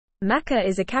Maekar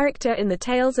is a character in the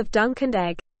tales of Dunk and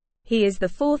Egg. He is the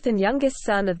fourth and youngest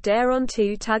son of Daeron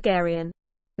II Targaryen.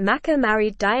 Maekar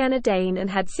married Diana Dane and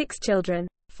had 6 children,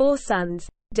 4 sons,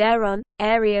 Daeron,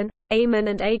 Aerion, Aemon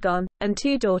and Aegon, and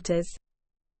 2 daughters.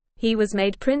 He was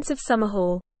made Prince of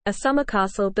Summerhall, a summer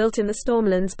castle built in the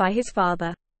Stormlands by his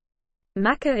father.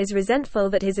 Maekar is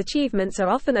resentful that his achievements are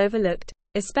often overlooked,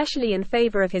 especially in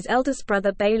favor of his eldest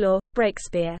brother Baelor,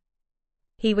 Breakspear.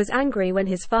 He was angry when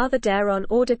his father Daeron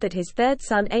ordered that his third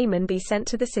son Aemon be sent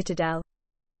to the citadel.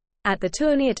 At the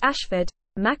tourney at Ashford,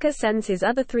 Maekar sends his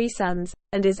other 3 sons,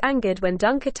 and is angered when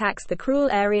Dunk attacks the cruel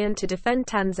Aerion to defend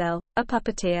Tanzel, a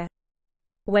puppeteer.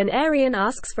 When Aerion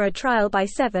asks for a trial by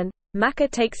 7, Maekar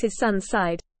takes his son's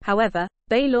side, however,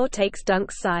 Baelor takes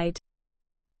Dunk's side.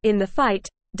 In the fight,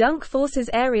 Dunk forces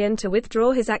Aerion to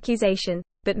withdraw his accusation,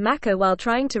 but Maekar, while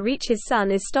trying to reach his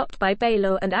son, is stopped by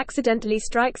Baelor and accidentally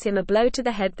strikes him a blow to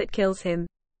the head that kills him.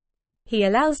 He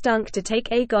allows Dunk to take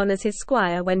Aegon as his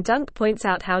squire when Dunk points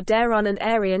out how Daeron and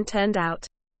Aerion turned out.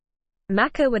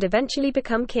 Maekar would eventually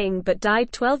become king but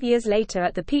died 12 years later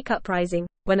at the Peak Uprising,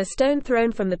 when a stone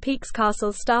thrown from the Peak's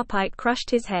castle Starpike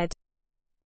crushed his head.